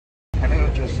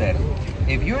just said.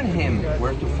 If you and him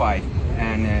were to fight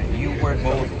and you were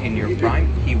both in your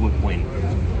prime, he would win.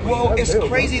 Well, it's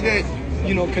crazy that,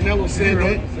 you know, Canelo said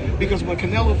that, because when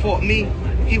Canelo fought me,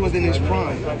 he was in his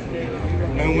prime.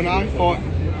 And when I fought,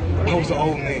 I was an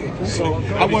old man. So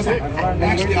I wasn't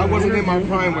in my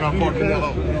prime when I fought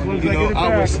Canelo. You know,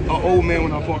 I was an old man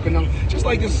when I fought Canelo. Just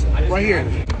like this right here.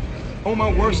 On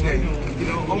my worst day, you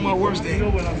know, on my worst day,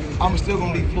 I'm still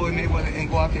going to be Floyd Mayweather and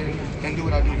go out there and do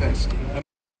what I do best.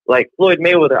 Like Floyd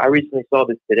Mayweather, I recently saw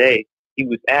this today. He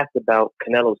was asked about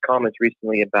Canelo's comments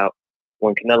recently about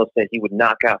when Canelo said he would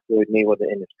knock out Floyd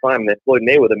Mayweather in his prime that Floyd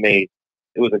Mayweather made.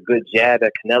 It was a good jab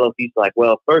at Canelo. He's like,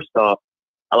 well, first off,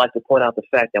 I like to point out the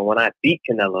fact that when I beat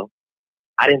Canelo,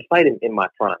 I didn't fight him in my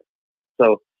prime.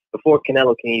 So before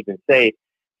Canelo can even say,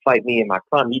 fight me in my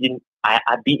prime, I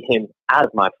beat him out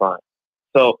of my prime.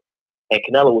 So, and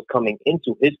Canelo was coming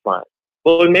into his prime.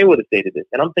 Floyd Mayweather stated this.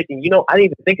 And I'm thinking, you know, I didn't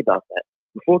even think about that.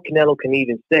 Before Canelo can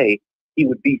even say he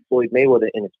would beat Floyd Mayweather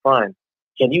in his prime,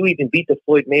 can you even beat the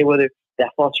Floyd Mayweather that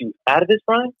fought you out of his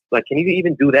prime? Like, can you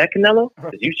even do that, Canelo?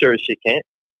 Because you sure as shit can't.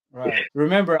 Right.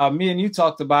 Remember, me and you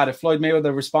talked about it. Floyd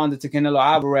Mayweather responded to Canelo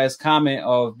Alvarez's comment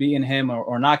of beating him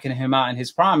or knocking him out in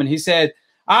his prime. And he said,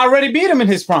 I already beat him in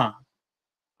his prime.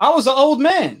 I was an old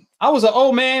man. I was an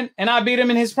old man and I beat him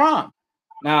in his prime.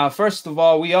 Now, first of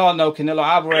all, we all know Canelo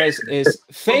Alvarez is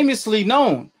famously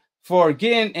known for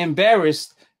getting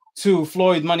embarrassed to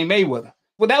Floyd Money Mayweather.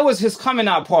 Well, that was his coming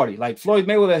out party. Like Floyd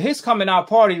Mayweather, his coming out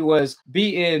party was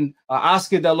beating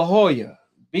Oscar De La Hoya,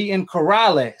 beating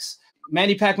Corrales,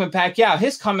 Manny Pacquiao.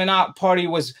 His coming out party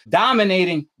was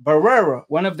dominating Barrera,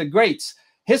 one of the greats.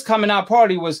 His coming out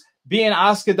party was being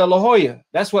Oscar De La Hoya.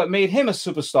 That's what made him a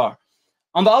superstar.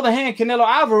 On the other hand, Canelo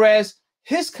Alvarez,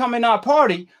 his coming out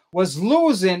party was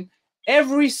losing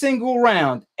every single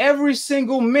round, every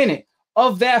single minute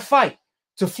of that fight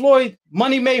to Floyd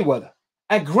Money Mayweather,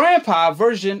 a grandpa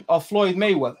version of Floyd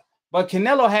Mayweather. But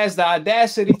Canelo has the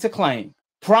audacity to claim,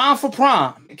 prime for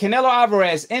prime, Canelo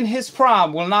Alvarez in his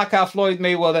prime will knock out Floyd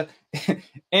Mayweather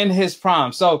in his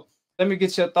prime. So let me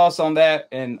get your thoughts on that,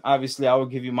 and obviously I will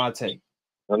give you my take.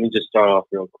 Let me just start off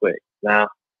real quick. Now,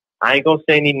 I ain't gonna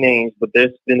say any names, but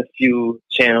there's been a few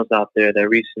channels out there that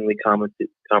recently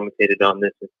commentated on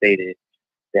this and stated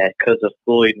that because of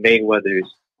Floyd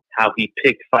Mayweather's how he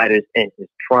picked fighters in his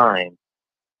prime,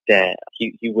 that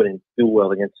he wouldn't do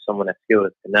well against someone as skilled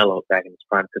as Canelo back in his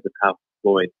prime because of how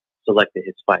Floyd selected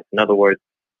his fights. In other words,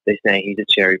 they're saying he's a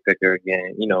cherry picker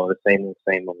again, you know, the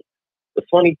same old. The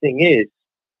funny thing is,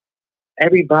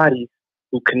 everybody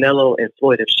who Canelo and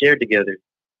Floyd have shared together,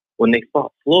 when they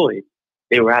fought Floyd,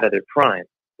 they were out of their prime.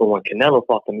 But when Canelo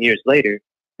fought them years later,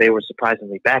 they were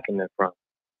surprisingly back in their prime.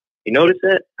 You notice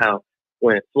that? How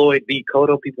when Floyd beat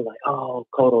Cotto, people are like, oh,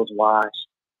 Cotto's washed.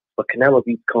 But Canelo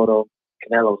beats Cotto,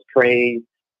 Canelo's praised.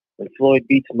 When Floyd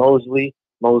beats Mosley,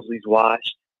 Mosley's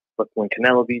washed. But when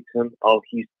Canelo beats him, oh,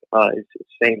 it's the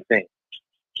same thing.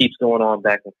 Keeps going on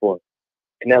back and forth.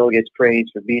 Canelo gets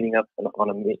praised for beating up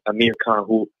on Amir Khan,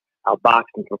 who outboxed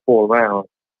him for 4 rounds,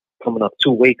 coming up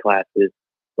 2 weight classes.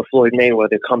 But Floyd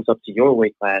Mayweather comes up to your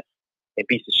weight class and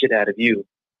beats the shit out of you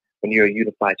when you're a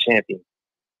unified champion.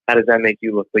 How does that make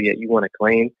you look? But yet you want to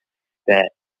claim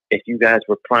that if you guys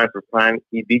were prime for prime,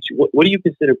 he beat you. What do you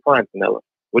consider prime, Canelo?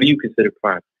 What do you consider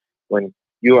prime? When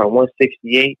you are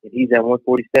 168 and he's at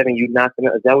 147, you knock him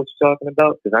out? Is that what you're talking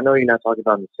about? Because I know you're not talking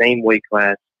about in the same weight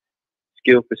class,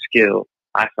 skill for skill,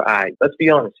 eye for eye. Let's be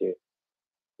honest here.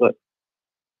 Look,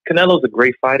 Canelo's a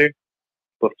great fighter,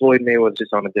 but Floyd Mayweather's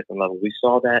just on a different level. We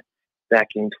saw that back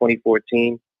in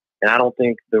 2014, and I don't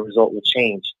think the result would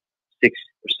change 6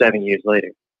 or 7 years later.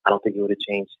 I don't think it would have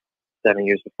changed 7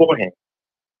 years beforehand.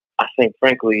 I think,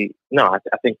 frankly, no,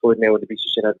 I think Floyd Mayweather beats the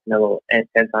shit out of Canelo 10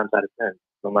 times out of 10,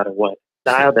 no matter what.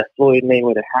 The style that Floyd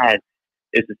Mayweather has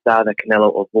is the style that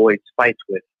Canelo avoids fights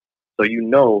with. So you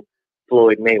know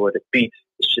Floyd Mayweather beats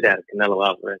the shit out of Canelo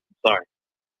Alvarez. I'm sorry.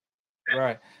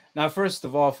 Right. Now, first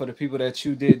of all, for the people that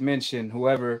you did mention,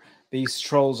 whoever these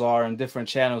trolls are in different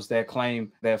channels that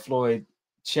claim that Floyd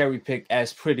cherry-picked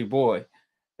as Pretty Boy,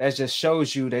 that just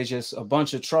shows you they're just a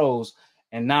bunch of trolls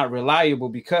and not reliable,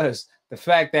 because the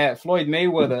fact that Floyd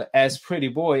Mayweather as Pretty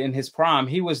Boy in his prime,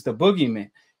 he was the boogeyman.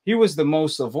 He was the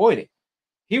most avoided.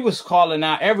 He was calling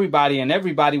out everybody and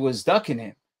everybody was ducking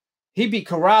him. He beat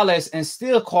Corrales and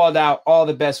still called out all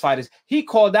the best fighters. He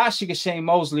called out Sugar Shane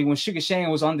Mosley when Sugar Shane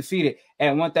was undefeated at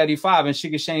 135. And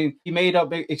Sugar Shane, he made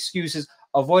up excuses,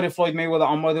 avoided Floyd Mayweather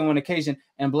on more than one occasion,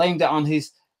 and blamed it on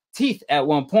his teeth at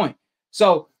one point.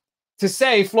 So to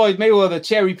say Floyd Mayweather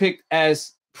cherry-picked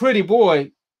as Pretty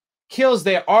Boy kills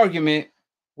their argument,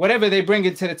 whatever they bring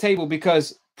it to the table,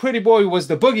 because Pretty Boy was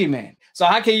the boogeyman. So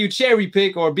how can you cherry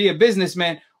pick or be a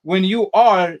businessman when you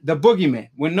are the boogeyman,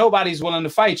 when nobody's willing to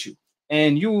fight you,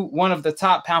 and you one of the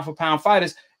top pound for pound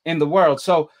fighters in the world?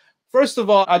 So first of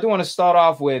all, I do want to start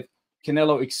off with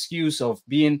Canelo excuse of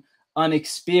being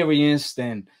unexperienced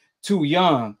and too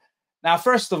young. Now,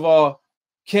 first of all,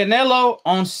 Canelo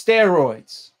on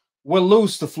steroids will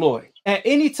lose to Floyd. At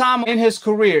any time in his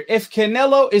career, if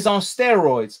Canelo is on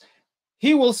steroids,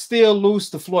 he will still lose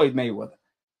to Floyd Mayweather.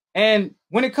 And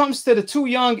when it comes to the too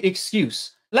young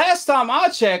excuse, last time I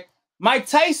checked, Mike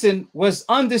Tyson was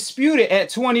undisputed at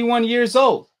 21 years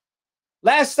old.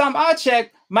 Last time I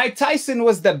checked, Mike Tyson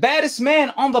was the baddest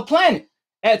man on the planet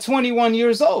at 21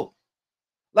 years old.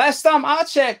 Last time I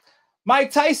checked,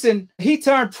 Mike Tyson, he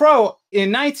turned pro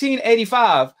in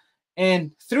 1985,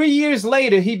 and 3 years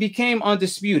later, he became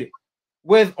undisputed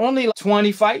with only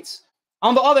 20 fights.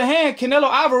 On the other hand, Canelo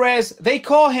Alvarez, they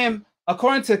call him,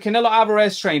 according to Canelo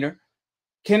Alvarez trainer,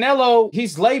 Canelo,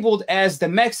 he's labeled as the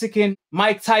Mexican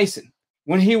Mike Tyson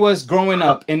when he was growing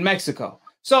up in Mexico.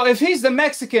 So if he's the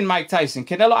Mexican Mike Tyson,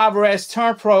 Canelo Alvarez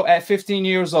turned pro at 15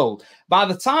 years old. By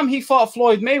the time he fought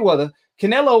Floyd Mayweather,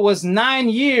 Canelo was 9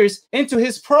 years into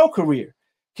his pro career.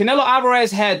 Canelo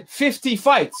Alvarez had 50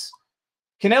 fights.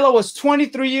 Canelo was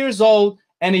 23 years old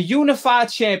and a unified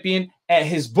champion at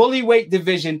his bully weight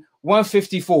division,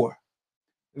 154.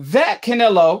 That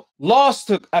Canelo lost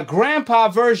to a grandpa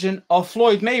version of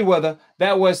Floyd Mayweather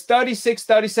that was 36,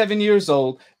 37 years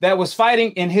old, that was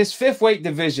fighting in his fifth weight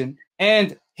division.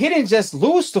 And he didn't just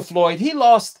lose to Floyd, he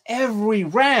lost every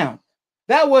round.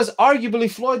 That was arguably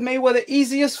Floyd Mayweather's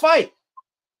easiest fight.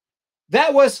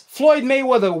 That was Floyd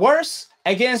Mayweather worse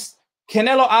against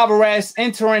Canelo Alvarez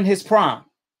entering his prime.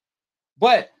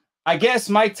 But I guess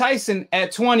Mike Tyson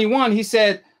at 21, he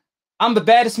said, I'm the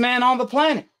baddest man on the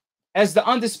planet as the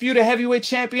undisputed heavyweight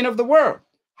champion of the world.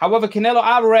 However, Canelo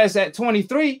Alvarez at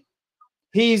 23,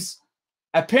 he's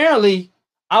apparently,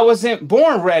 I wasn't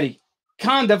born ready,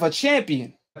 kind of a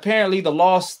champion. Apparently the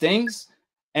law stings,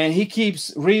 and he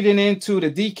keeps reading into the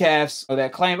decafs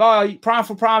that claim, oh, prime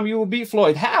for prime, you will beat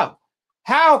Floyd. How?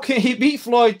 How can he beat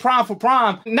Floyd prime for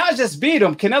prime? Not just beat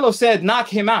him. Canelo said knock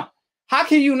him out. How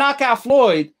can you knock out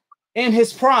Floyd in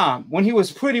his prime when he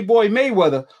was Pretty Boy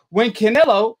Mayweather, when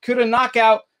Canelo could have knocked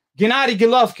out Gennady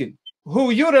Golovkin,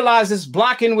 who utilizes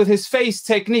blocking with his face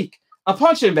technique, a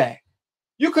punching bag?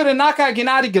 You could have knocked out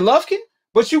Gennady Golovkin,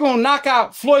 but you're going to knock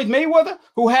out Floyd Mayweather,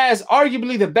 who has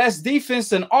arguably the best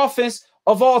defense and offense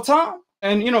of all time?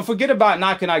 And, you know, forget about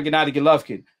knocking out Gennady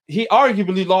Golovkin. He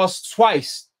arguably lost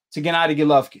twice to Gennady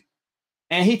Golovkin,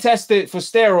 and he tested for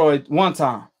steroid one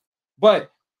time.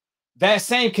 But that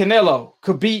same Canelo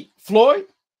could beat Floyd,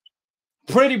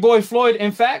 Pretty Boy Floyd.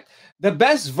 In fact, the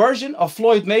best version of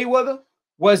Floyd Mayweather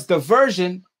was the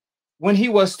version when he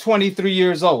was 23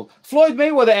 years old. Floyd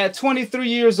Mayweather at 23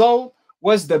 years old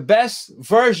was the best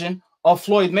version of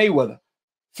Floyd Mayweather.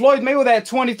 Floyd Mayweather at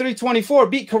 23, 24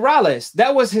 beat Corrales.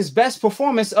 That was his best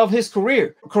performance of his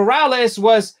career. Corrales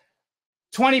was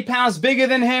 20 pounds bigger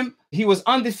than him. He was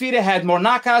undefeated, had more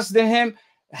knockouts than him,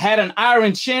 had an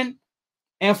iron chin.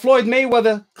 And Floyd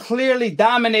Mayweather clearly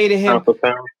dominated him.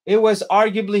 It was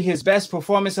arguably his best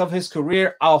performance of his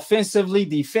career, offensively,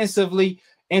 defensively,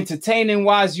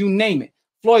 entertaining-wise, you name it.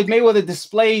 Floyd Mayweather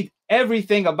displayed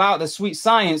everything about the sweet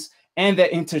science and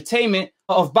the entertainment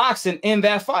of boxing in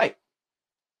that fight.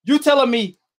 You telling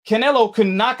me Canelo could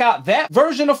knock out that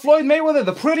version of Floyd Mayweather,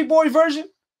 the Pretty Boy version?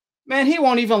 Man, he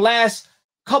won't even last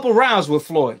a couple rounds with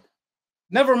Floyd.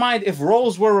 Never mind if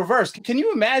roles were reversed. Can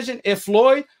you imagine if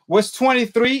Floyd was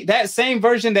 23, that same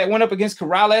version that went up against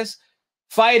Corrales,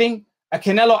 fighting a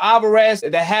Canelo Alvarez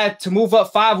that had to move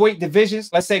up 5 weight divisions?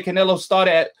 Let's say Canelo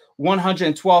started at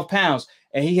 112 pounds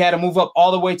and he had to move up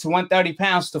all the way to 130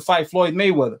 pounds to fight Floyd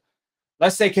Mayweather.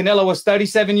 Let's say Canelo was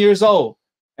 37 years old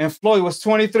and Floyd was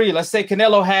 23. Let's say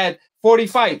Canelo had 40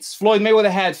 fights. Floyd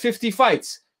Mayweather had 50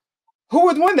 fights. Who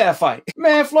would win that fight?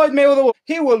 Man, Floyd Mayweather,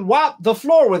 he would whop the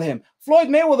floor with him. Floyd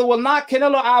Mayweather will knock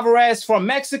Canelo Alvarez from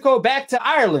Mexico back to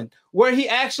Ireland, where he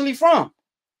actually from.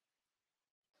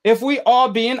 If we all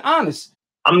being honest.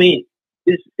 I mean,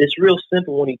 it's real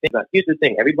simple when you think about it. Here's the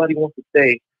thing. Everybody wants to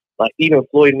say, like, even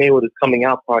Floyd Mayweather's coming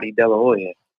out party, De La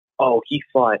Hoya. Oh, he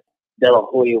fought De La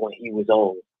Hoya when he was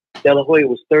old. De La Hoya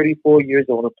was 34 years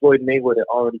old, and Floyd Mayweather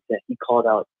already said he called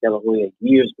out De La Hoya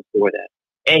years before that.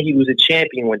 And he was a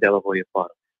champion when De La Hoya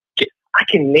fought him. I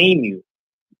can name you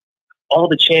all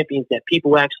the champions that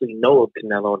people actually know of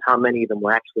Canelo and how many of them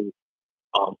were actually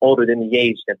older than the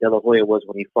age that De La Hoya was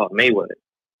when he fought Mayweather.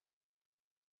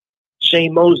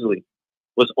 Shane Mosley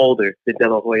was older than De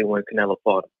La Hoya when Canelo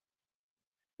fought him.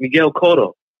 Miguel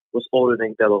Cotto was older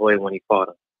than De La Hoya when he fought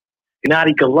him.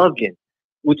 Gennady Golovkin,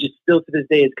 which is still to this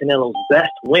day is Canelo's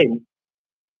best win,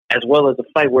 as well as a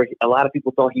fight where a lot of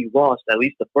people thought he lost, at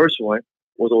least the first one,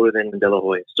 was older than De La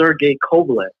Hoya. Sergey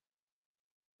Kovalev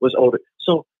was older.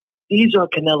 So these are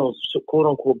Canelo's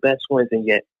quote-unquote best wins, and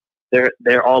yet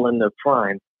they're all in their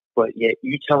prime. But yet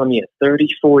you telling me a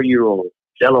 34-year-old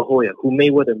De La Hoya, who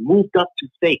Mayweather moved up to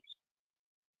face,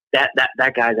 that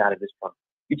guy's out of his prime.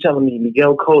 You telling me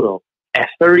Miguel Cotto at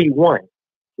 31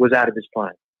 was out of his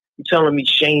prime. You telling me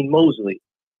Shane Mosley,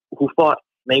 who fought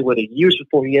Mayweather years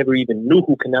before he ever even knew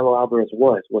who Canelo Alvarez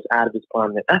was out of his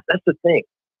prime. That's the thing.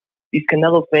 These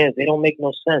Canelo fans, they don't make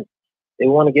no sense. They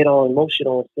want to get all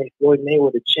emotional and say Floyd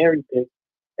Mayweather cherry picked,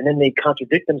 and then they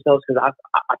contradict themselves because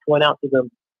I point out to them,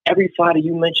 every fighter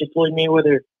you mentioned Floyd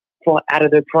Mayweather fought out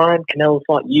of their prime, Canelo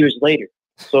fought years later.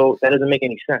 So that doesn't make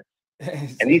any sense.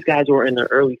 And these guys were in their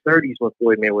early 30s when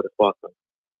Floyd Mayweather fought them.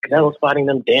 Canelo's fighting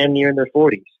them damn near in their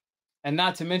 40s. And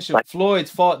not to mention, Floyd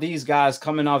fought these guys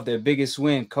coming off their biggest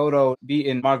win. Cotto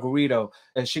beating Margarito.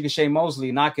 Shane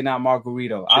Mosley knocking out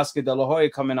Margarito. Oscar De La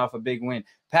Hoya coming off a big win.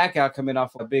 Pacquiao coming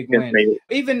off a big win.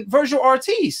 Even Virgil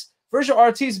Ortiz. Virgil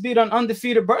Ortiz beat an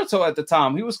undefeated Berto at the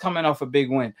time. He was coming off a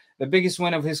big win. The biggest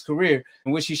win of his career,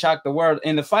 in which he shocked the world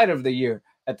in the fight of the year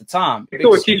at the time. Victor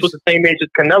Ortiz was the same age as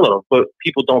Canelo, but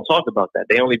people don't talk about that.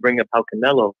 They only bring up how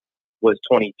Canelo was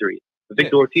 23.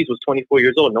 Victor Ortiz was 24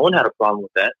 years old. No one had a problem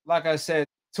with that. Like I said,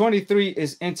 23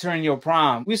 is entering your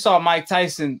prime. We saw Mike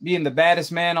Tyson being the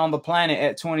baddest man on the planet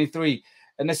at 23.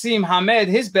 And Nassim Hamed,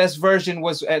 his best version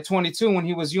was at 22 when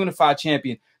he was unified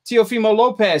champion. Teofimo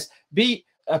Lopez beat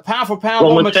a pound for pound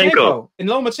Lomachenko. And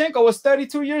Lomachenko was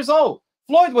 32 years old.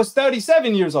 Floyd was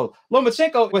 37 years old.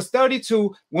 Lomachenko was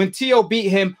 32 when Teo beat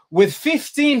him with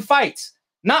 15 fights.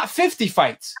 Not 50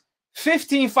 fights.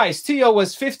 15 fights. Teo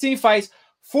was 15 fights.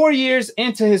 4 years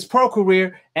into his pro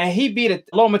career, and he beat a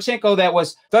Lomachenko that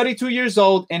was 32 years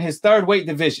old in his third weight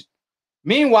division.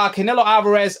 Meanwhile, Canelo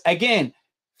Alvarez, again,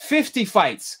 50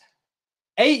 fights,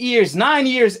 9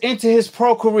 years into his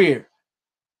pro career.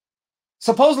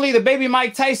 Supposedly the baby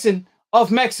Mike Tyson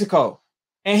of Mexico.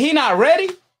 And he not ready?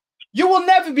 You will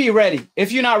never be ready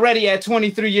if you're not ready at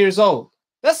 23 years old.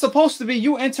 That's supposed to be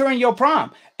you entering your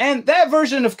prime. And that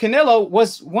version of Canelo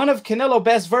was one of Canelo's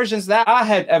best versions that I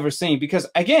had ever seen. Because,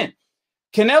 again,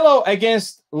 Canelo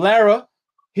against Lara,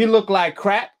 he looked like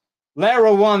crap.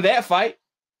 Lara won that fight.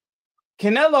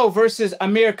 Canelo versus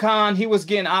Amir Khan, he was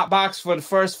getting outboxed for the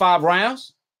first 5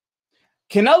 rounds.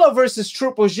 Canelo versus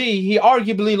Triple G, he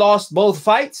arguably lost both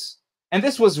fights. And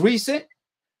this was recent.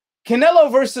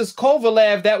 Canelo versus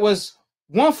Kovalev, that was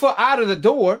 1 foot out of the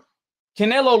door.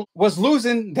 Canelo was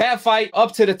losing that fight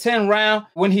up to the 10th round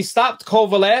when he stopped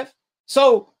Kovalev.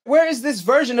 So where is this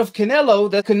version of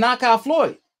Canelo that could knock out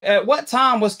Floyd? At what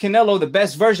time was Canelo the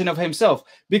best version of himself?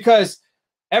 Because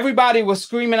everybody was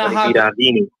screaming out how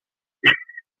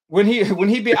when he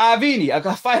beat Avini,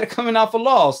 a fighter coming off a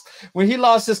loss, when he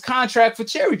lost his contract for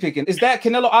cherry picking. Is that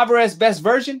Canelo Alvarez's best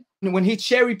version when he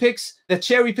cherry picks the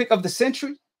cherry pick of the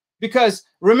century? Because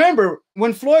remember,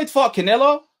 when Floyd fought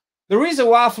Canelo, the reason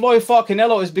why Floyd fought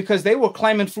Canelo is because they were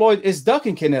claiming Floyd is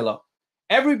ducking Canelo.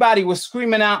 Everybody was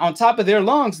screaming out on top of their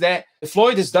lungs that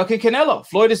Floyd is ducking Canelo.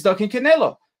 Floyd is ducking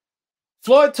Canelo.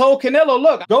 Floyd told Canelo,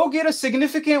 look, go get a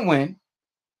significant win,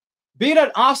 beat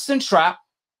an Austin Trout,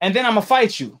 and then I'm going to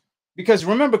fight you. Because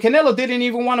remember, Canelo didn't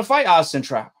even want to fight Austin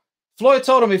Trout. Floyd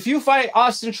told him, if you fight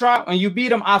Austin Trout and you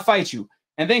beat him, I'll fight you.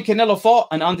 And then Canelo fought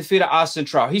an undefeated Austin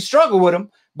Trout. He struggled with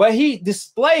him, but he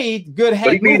displayed good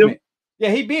head movement. Yeah,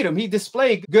 he beat him. He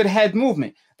displayed good head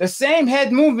movement. The same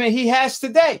head movement he has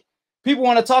today. People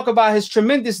want to talk about his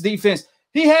tremendous defense.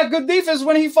 He had good defense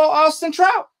when he fought Austin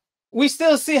Trout. We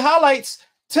still see highlights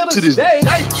to this day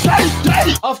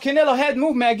of Canelo head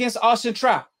movement against Austin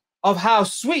Trout, of how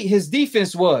sweet his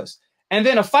defense was. And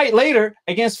then a fight later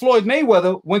against Floyd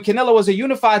Mayweather when Canelo was a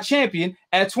unified champion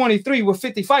at 23 with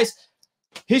 50 fights.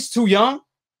 He's too young.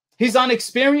 He's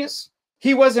unexperienced.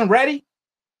 He wasn't ready.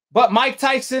 But Mike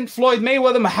Tyson, Floyd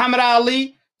Mayweather, Muhammad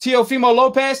Ali, Teofimo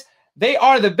Lopez, they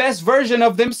are the best version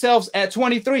of themselves at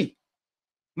 23.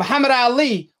 Muhammad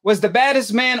Ali was the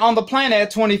baddest man on the planet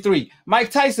at 23.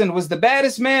 Mike Tyson was the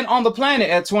baddest man on the planet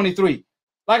at 23.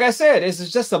 Like I said,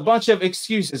 it's just a bunch of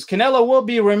excuses. Canelo will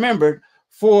be remembered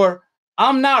for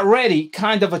I'm not ready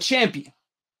kind of a champion,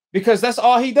 because that's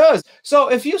all he does. So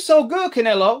if you're so good,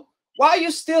 Canelo, why are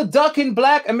you still ducking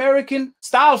Black American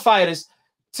style fighters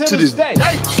to this day?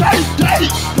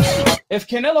 If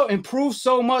Canelo improved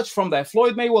so much from that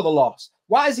Floyd Mayweather loss,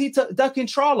 why is he ducking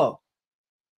Charlo?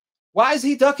 Why is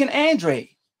he ducking Andre?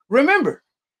 Remember,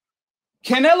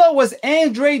 Canelo was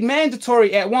Andrade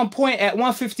mandatory at one point at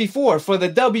 154 for the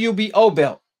WBO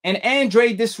belt. And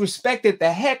Andrade disrespected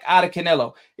the heck out of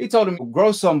Canelo. He told him,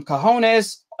 grow some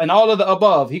cojones and all of the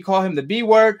above. He called him the B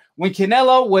word when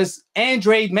Canelo was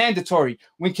Andrade mandatory,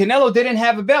 when Canelo didn't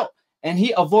have a belt, and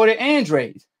he avoided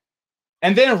Andrade.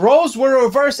 And then roles were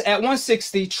reversed at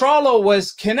 160. Charlo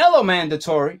was Canelo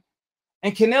mandatory,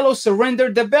 and Canelo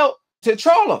surrendered the belt to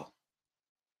Charlo.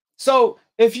 So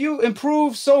if you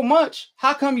improve so much,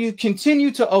 how come you continue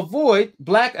to avoid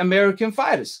Black American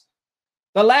fighters?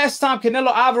 The last time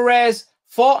Canelo Alvarez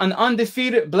fought an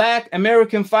undefeated Black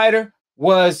American fighter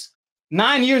was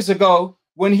 9 years ago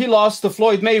when he lost to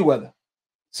Floyd Mayweather.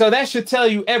 So that should tell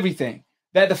you everything.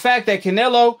 That the fact that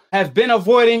Canelo has been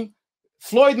avoiding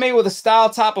Floyd Mayweather style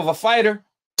type of a fighter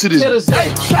to this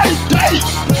day.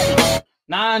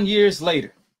 9 years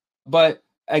later. But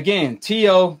again,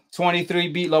 T.O. 23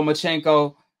 beat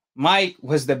Lomachenko. Mike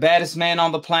was the baddest man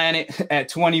on the planet at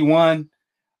 21.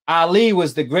 Ali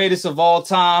was the greatest of all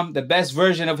time, the best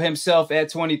version of himself at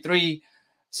 23.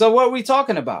 So what are we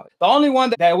talking about? The only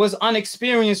one that was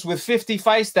unexperienced with 50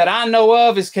 fights that I know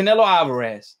of is Canelo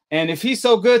Alvarez. And if he's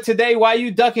so good today, why are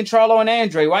you ducking Charlo and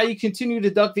Andre? Why you continue to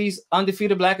duck these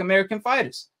undefeated Black American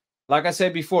fighters? Like I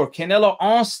said before, Canelo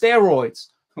on steroids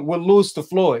will lose to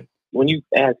Floyd. When you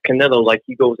ask Canelo, like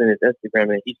he goes in his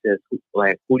Instagram and he says,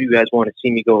 like, who do you guys want to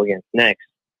see me go against next?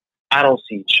 I don't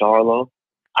see Charlo.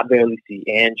 I barely see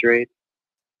Andrade.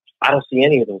 I don't see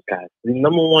any of those guys. The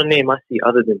number one name I see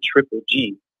other than Triple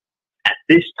G at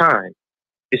this time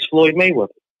is Floyd Mayweather.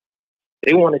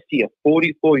 They want to see a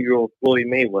 44-year-old Floyd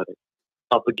Mayweather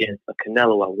up against a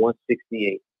Canelo at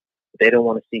 168. They don't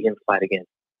want to see him fight against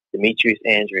Demetrius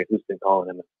Andrade, who's been calling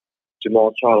him out.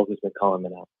 Jamal Charlo, who's been calling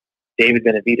him out. David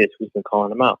Benavidez, who's been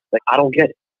calling him out. Like, I don't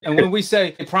get it. And when we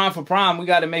say prime for prime, we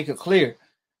got to make it clear.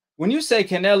 When you say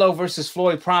Canelo versus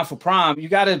Floyd prime for prime, you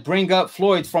got to bring up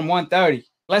Floyd from 130.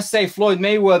 Let's say Floyd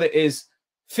Mayweather is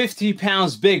 50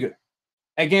 pounds bigger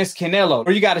against Canelo.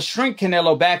 Or you got to shrink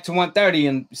Canelo back to 130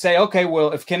 and say, okay,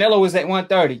 well, if Canelo was at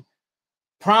 130,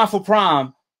 prime for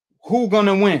prime, who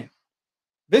gonna win?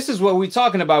 This is what we're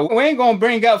talking about. We ain't going to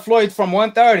bring up Floyd from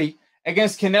 130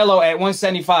 against Canelo at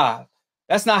 175.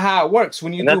 That's not how it works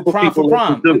when you do prime for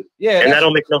prime. Yeah, and that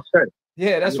don't make no sense.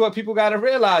 Yeah, that's what people got to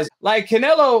realize. Like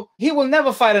Canelo, he will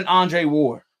never fight an Andre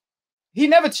Ward. He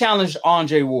never challenged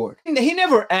Andre Ward. He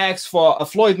never asked for a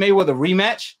Floyd Mayweather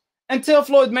rematch until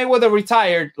Floyd Mayweather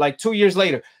retired like 2 years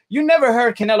later. You never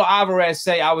heard Canelo Alvarez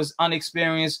say, I was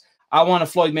unexperienced, I want a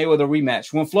Floyd Mayweather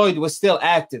rematch when Floyd was still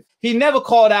active. He never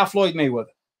called out Floyd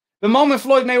Mayweather. The moment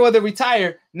Floyd Mayweather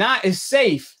retired, now it's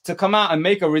safe to come out and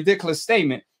make a ridiculous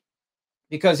statement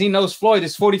because he knows Floyd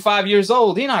is 45 years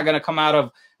old. He's not going to come out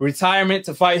of retirement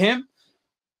to fight him.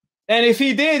 And if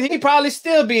he did, he probably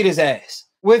still beat his ass.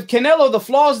 With Canelo, the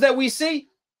flaws that we see,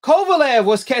 Kovalev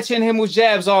was catching him with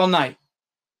jabs all night.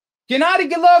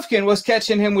 Gennady Golovkin was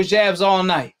catching him with jabs all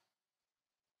night.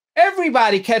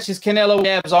 Everybody catches Canelo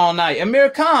jabs all night.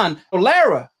 Amir Khan,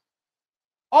 Lara,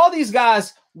 all these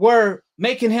guys were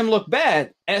making him look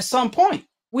bad at some point.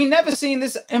 We never seen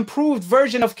this improved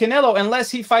version of Canelo unless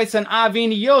he fights an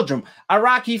Avni Yildirim, a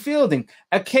Rocky Fielding,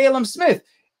 a Callum Smith,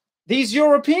 these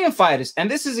European fighters.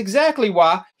 And this is exactly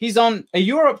why he's on a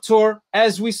Europe tour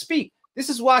as we speak. This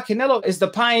is why Canelo is the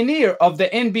pioneer of the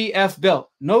NBF belt.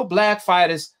 No Black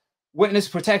Fighters Witness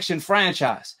Protection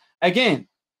franchise. Again,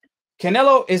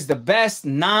 Canelo is the best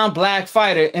non-Black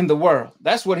fighter in the world.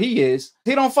 That's what he is.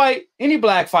 He don't fight any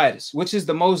Black fighters, which is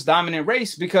the most dominant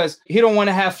race because he don't want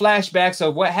to have flashbacks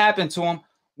of what happened to him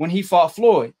when he fought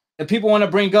Floyd. And people want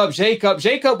to bring up Jacob.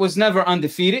 Jacob was never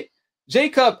undefeated.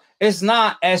 Jacob is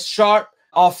not as sharp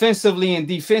offensively and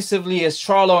defensively as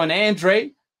Charlo and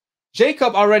Andre.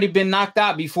 Jacob already been knocked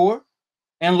out before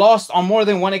and lost on more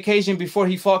than one occasion before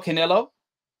he fought Canelo.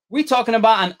 We're talking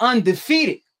about an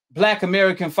undefeated Black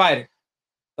American fighter.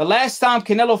 The last time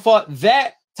Canelo fought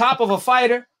that top of a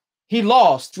fighter, he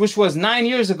lost, which was 9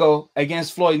 years ago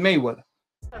against Floyd Mayweather.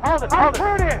 Hold it,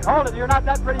 hold it, you're not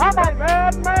that pretty. I'm a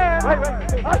bad man.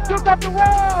 Wait. I shook up the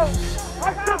world.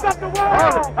 I shook up the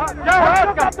world. I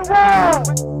shook up the world.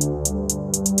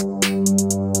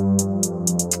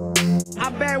 I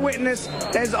bear witness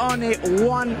there's only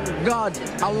one God,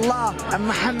 Allah, and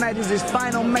Muhammad is his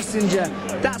final messenger.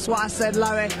 That's what I said,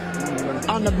 Larry,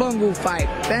 on the Bungle fight.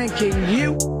 Thanking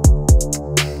you.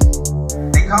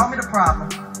 They call me the problem,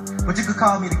 but you could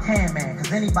call me the can man,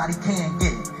 because anybody can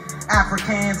get it.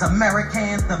 Africans,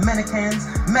 Americans, Dominicans,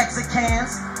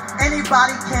 Mexicans,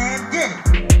 anybody can get it.